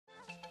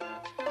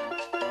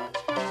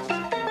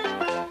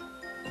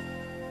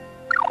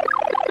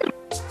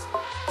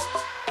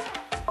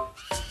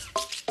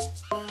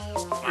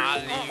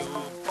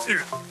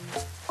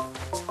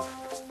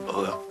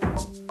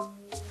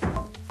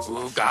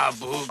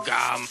boo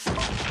gum.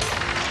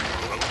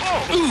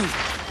 Oh.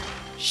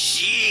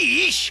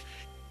 Sheesh!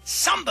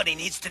 Somebody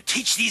needs to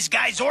teach these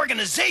guys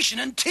organization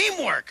and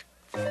teamwork.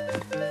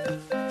 Hey,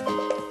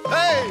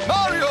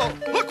 Mario!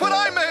 Look what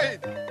I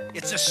made!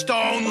 It's a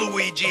stone,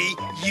 Luigi.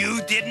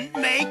 You didn't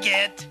make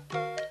it.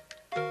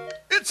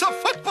 It's a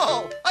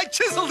football! I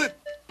chiseled it!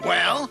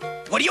 Well,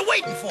 what are you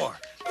waiting for?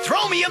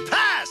 Throw me a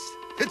pass!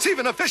 It's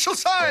even official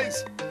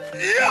size!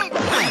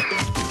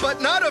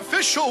 But not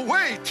official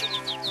weight!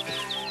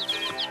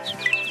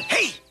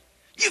 Hey,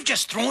 you've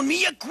just thrown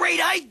me a great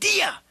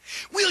idea.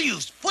 We'll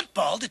use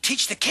football to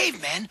teach the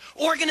cavemen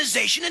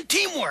organization and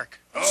teamwork.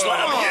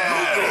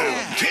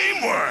 Yeah.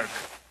 Teamwork!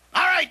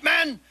 All right,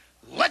 men,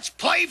 let's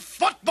play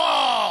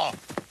football!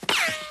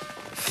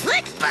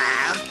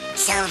 Football?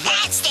 So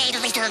that's their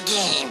little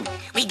game.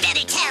 We'd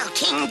better tell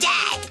King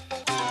Dad.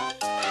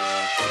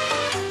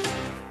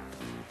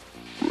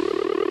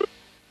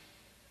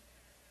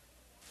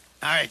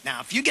 All right, now,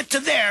 if you get to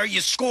there,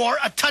 you score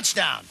a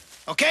touchdown,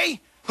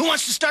 okay? Who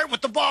wants to start with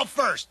the ball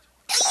first?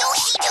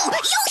 Yoshi do!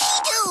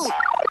 Yoshi do!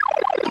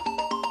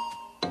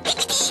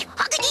 Higgity,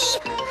 hoggity,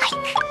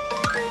 hike.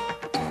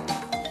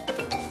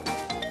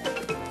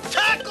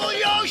 Tackle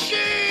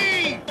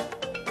Yoshi!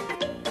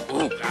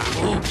 Go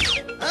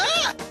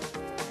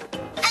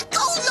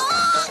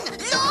long!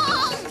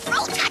 Long!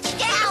 Throw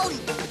touchdown!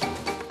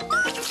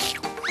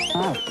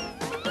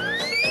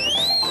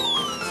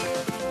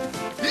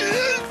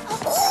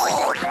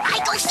 Oh, I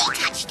go see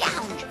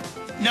touchdown!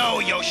 No,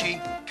 Yoshi.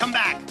 Come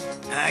back.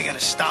 I gotta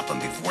stop him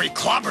before he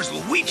clobbers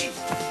Luigi.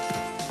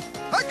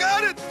 I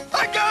got it!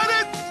 I got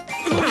it!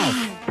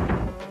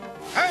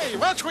 Hey,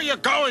 watch where you're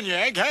going, you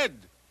egghead.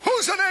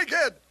 Who's an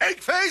egghead?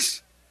 Egg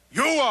face?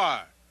 You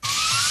are.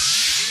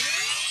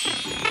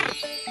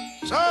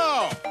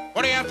 So,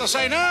 what do you have to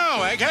say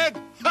now, egghead?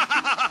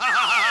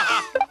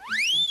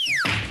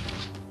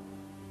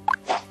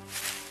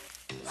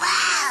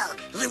 Wow!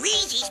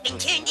 Luigi's been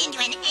turned into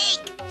an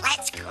egg.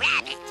 Let's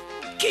grab it.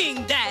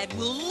 King Dad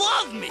will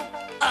love me.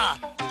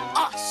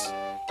 Us.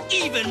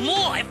 Even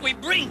more if we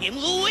bring him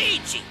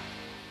Luigi.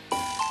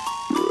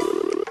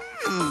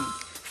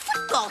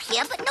 Football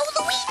here, but no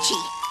Luigi.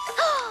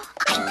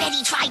 I bet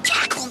he tried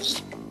tackle me.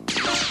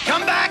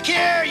 Come back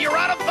here! You're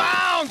out of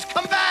bounds!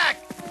 Come back!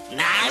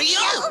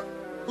 Mario?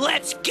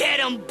 Let's get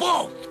them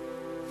both.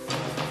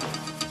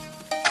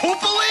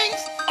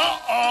 Koopalings?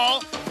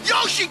 Uh-oh!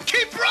 Yoshi,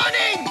 keep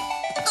running!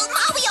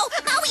 Mario,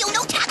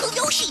 no tackle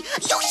Yoshi.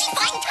 Yoshi,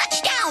 find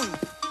touchdown.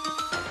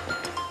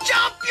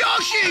 Jump,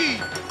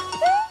 Yoshi!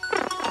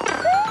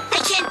 I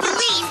can't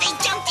believe they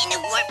jumped in the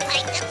warp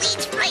pipe that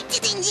leads right to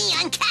the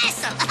Neon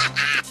Castle.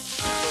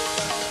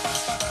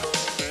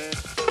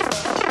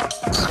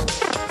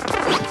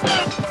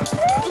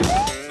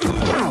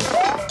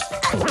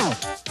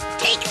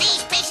 Take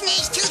these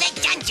prisoners to the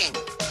dungeon,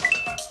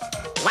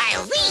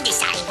 while we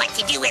decide what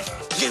to do with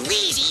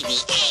Luigi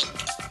the egg.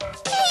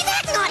 Hey,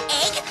 that's not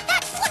egg,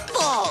 that's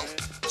football.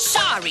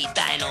 Sorry,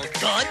 Dino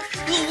Dud.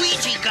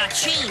 Luigi got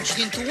changed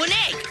into an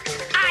egg.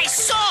 I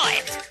saw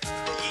it.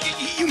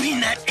 You mean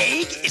that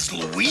egg is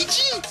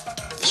Luigi?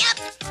 Yep.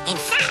 In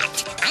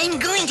fact, I'm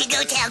going to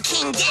go tell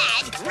King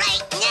Dad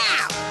right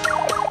now.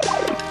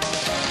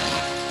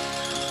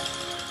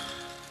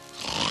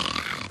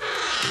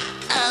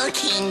 Oh,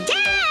 King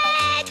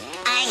Dad!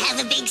 I have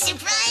a big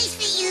surprise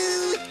for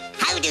you.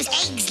 How does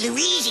Eggs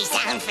Luigi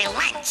sound for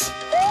lunch?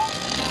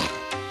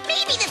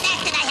 Maybe the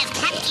fact that I have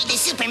captured the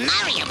Super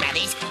Mario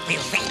Brothers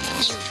will wake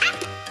you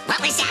up. What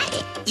was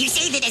that? You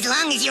say that as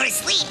long as you're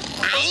asleep,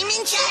 I'm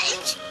in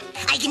charge?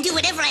 I can do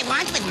whatever I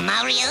want with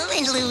Mario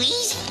and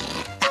Luigi.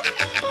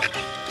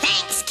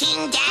 Thanks,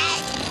 King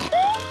Dad.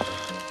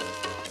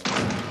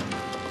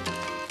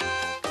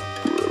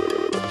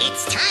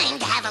 It's time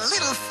to have a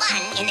little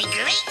fun in the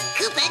great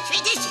Koopa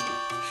tradition.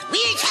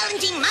 We're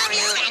challenging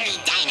Mario and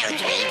the Dino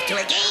Dream to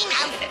a game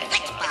of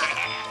football.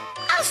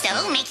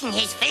 Also, making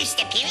his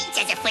first appearance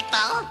as a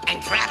football,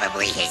 and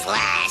probably his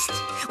last,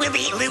 will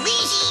be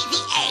Luigi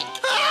the Egg.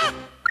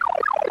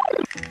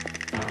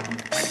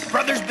 My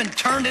brother's been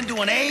turned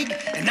into an egg,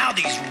 and now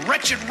these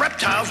wretched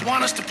reptiles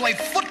want us to play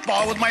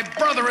football with my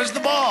brother as the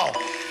ball.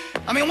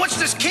 I mean, what's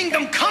this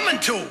kingdom coming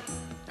to?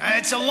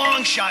 It's a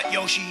long shot,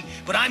 Yoshi,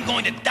 but I'm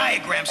going to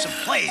diagram some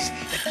plays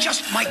that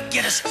just might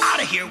get us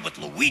out of here with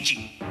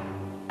Luigi.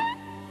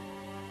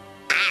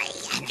 I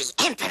am the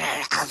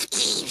Emperor of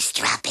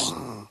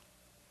Eavesdropping.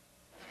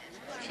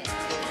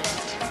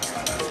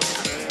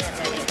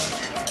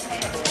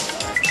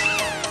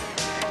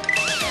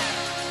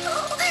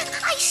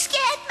 I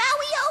scared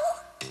Mario.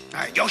 All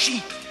right,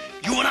 Yoshi,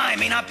 you and I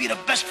may not be the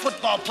best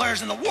football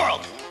players in the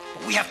world,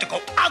 but we have to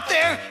go out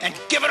there and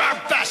give it our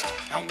best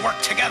and work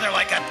together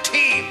like a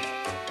team.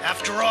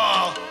 After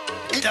all,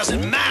 it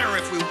doesn't matter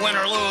if we win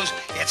or lose,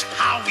 it's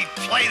how we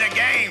play the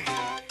game.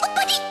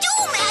 But it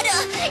do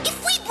matter.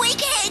 If we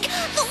break egg,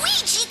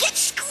 Luigi gets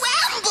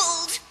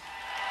scrambled.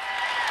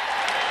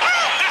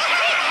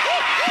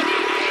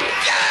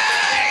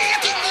 You're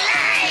looking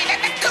live at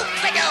the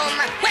Koopadome,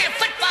 where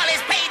football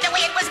is played the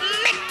way it was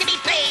meant to be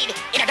played,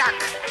 in a dark,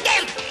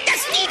 damp,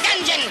 dusty dungeon.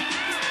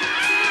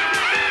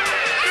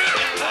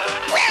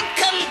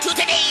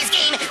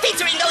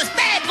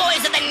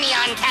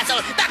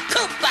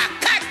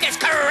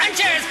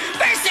 Crunchers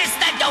versus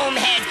the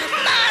Domeheads,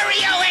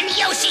 Mario and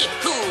Yoshi,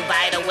 who,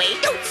 by the way,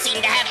 don't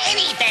seem to have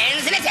any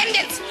fans in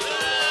attendance.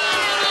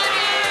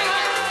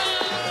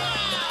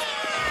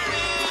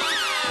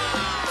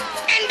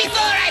 And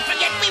before I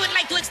forget, we would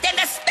like to extend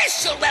a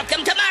special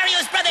welcome to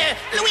Mario's brother,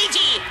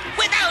 Luigi.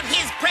 Without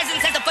his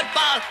presence as a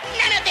football,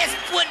 none of this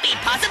would be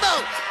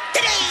possible.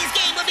 Today's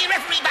game will be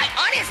refereed by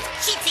honest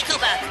Cheatsy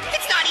Koopa.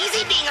 It's not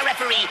easy being a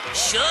referee.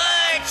 Sure,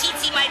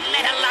 Cheatsy might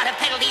let a lot of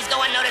penalties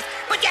go unnoticed,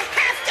 but you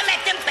have to let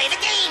them play the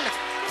game.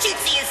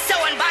 Cheatsy is so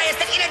unbiased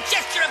that in a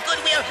gesture of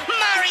goodwill,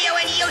 Mario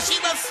and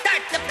Yoshi will start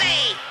to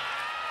play.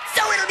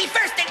 So it'll be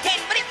 1st and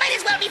 10, but it might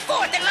as well be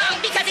 4th and long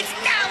because it's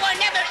now or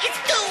never,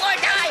 it's do or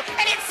die,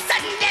 and it's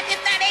sudden death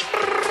if that egg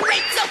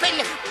breaks open.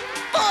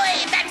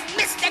 Boy, that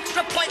missed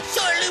extra point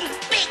sure looms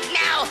big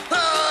now.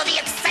 Oh,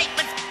 the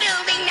excitement's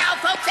building now,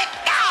 folks.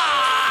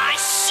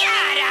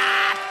 Shut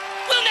up!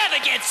 We'll never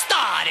get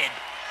started.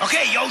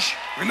 Okay, Yosh,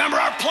 remember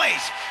our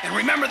plays, and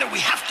remember that we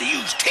have to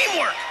use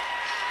teamwork.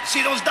 You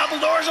see those double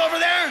doors over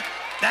there?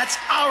 That's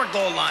our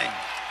goal line.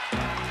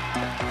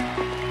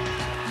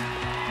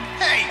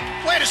 Hey,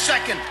 wait a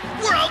second.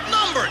 We're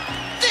outnumbered.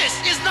 This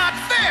is not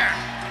fair.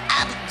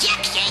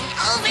 Objection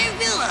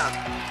overruled.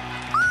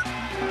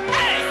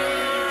 Hey!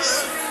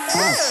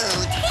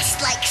 Ooh, tastes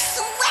like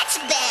sweat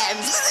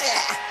bands.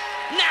 Ugh.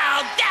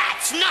 Now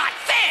that's not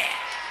fair.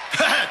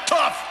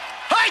 Tough.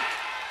 Hike!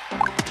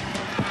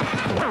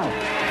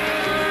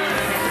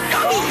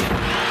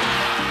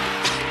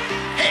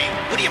 Hey,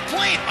 what are you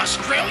playing?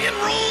 Australian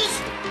rules?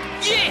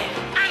 Yeah,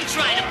 I'm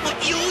trying to put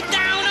you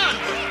down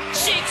under.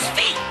 6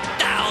 feet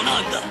down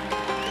under.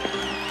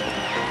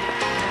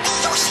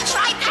 Yoshi,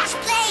 try pass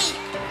play.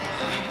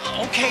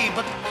 Okay,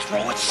 but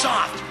throw it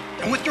soft.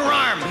 And with your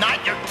arm,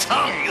 not your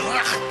tongue.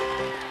 Ugh.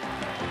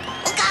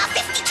 Ooga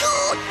 52.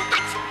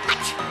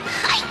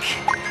 Hike.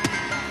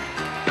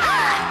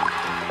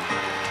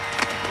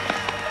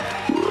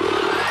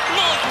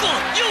 No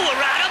good, you were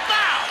out of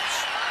bounds.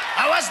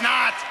 I was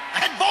not. I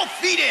had both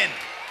feet in.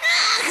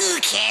 Who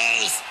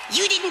cares?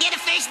 You didn't get a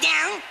first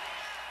down,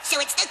 so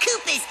it's the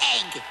Koopa's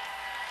egg.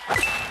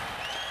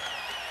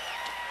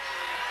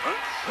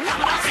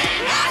 Come on,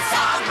 sing a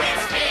song with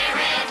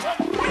spirit.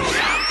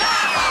 Shout the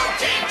whole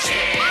team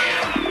cheer.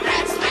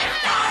 Let's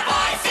lift our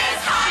voices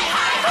high,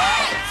 high,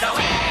 high, so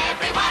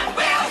everyone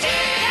will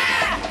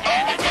hear.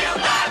 And until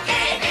the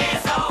game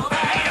is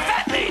over,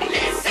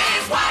 this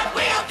is what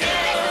we'll do.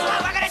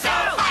 So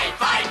fight,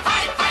 fight,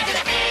 fight, fight to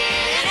the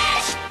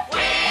finish.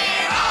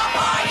 We're all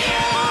for you.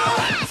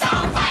 So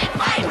fight,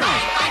 fight,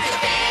 fight, fight to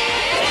the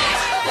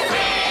finish.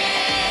 We're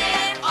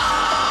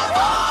all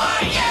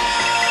for you.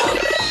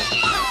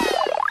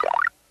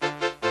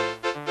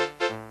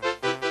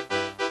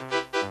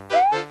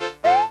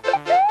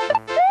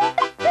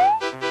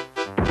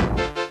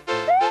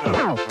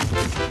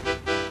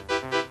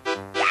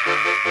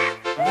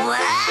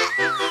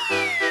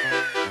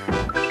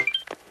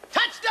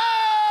 Touchdown!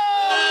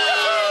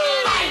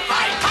 Fight,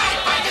 fight, fight,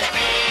 fight to the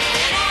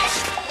finish.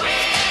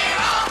 We're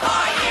all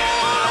for you.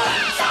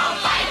 So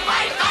fight,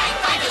 fight, fight,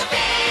 fight to the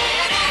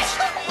finish.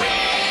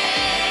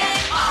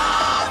 We're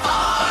all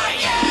for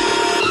you.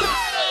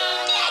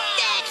 Get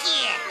back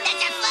here.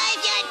 That's a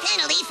 5-yard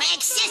penalty for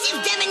excessive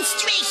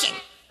demonstration.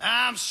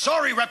 I'm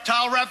sorry,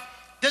 Reptile Ref.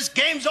 This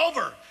game's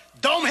over.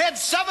 Domehead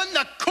 7,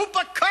 the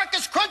Koopa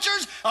Carcass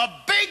Crunchers, a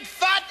big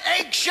fat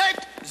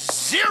egg-shaped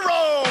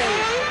 0.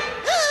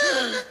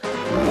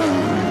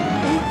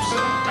 Oops.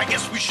 I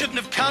guess we shouldn't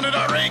have counted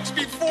our eggs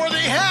before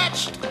they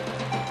hatched.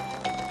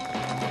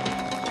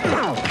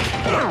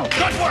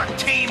 Good work,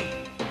 team.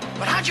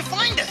 But how'd you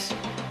find us?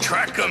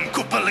 Track 'em,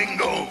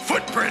 Koopalingo.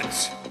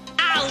 Footprints.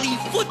 I'll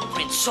leave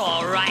footprints,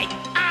 all right,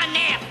 on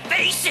their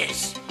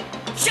faces.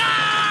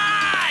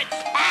 Charge!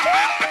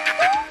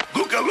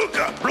 Luka,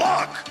 Luka,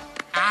 block.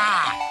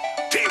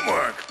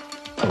 Teamwork.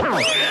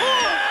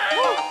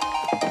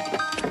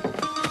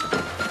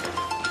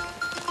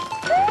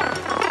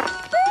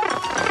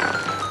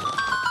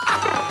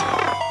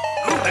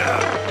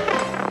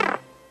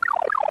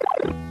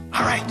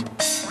 All right,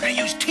 we're gonna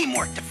use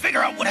teamwork to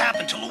figure out what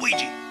happened to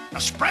Luigi. Now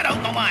spread out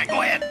in the line.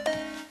 Go ahead.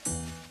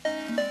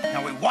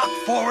 Now we walk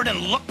forward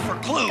and look for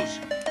clues,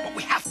 but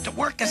we have to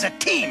work as a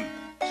team.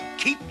 So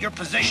keep your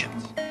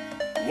positions.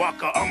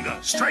 Waka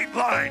unga, straight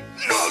line.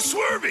 No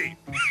swerving.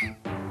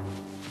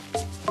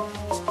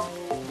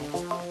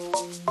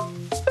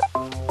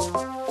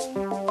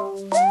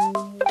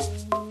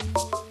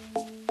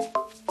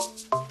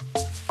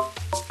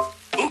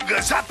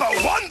 Uga zappa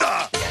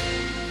wanda.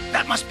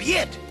 That must be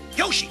it.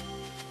 Yoshi,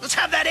 let's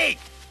have that egg.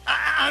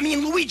 I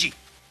mean Luigi.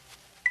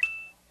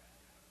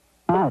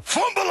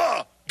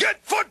 Fumbala, get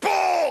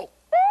football.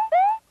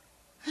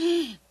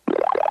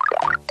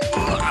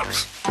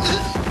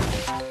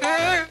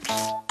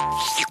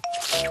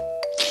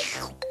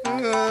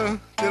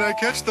 Did I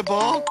catch the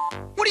ball?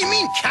 What do you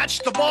mean catch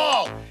the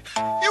ball?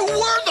 You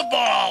were the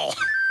ball.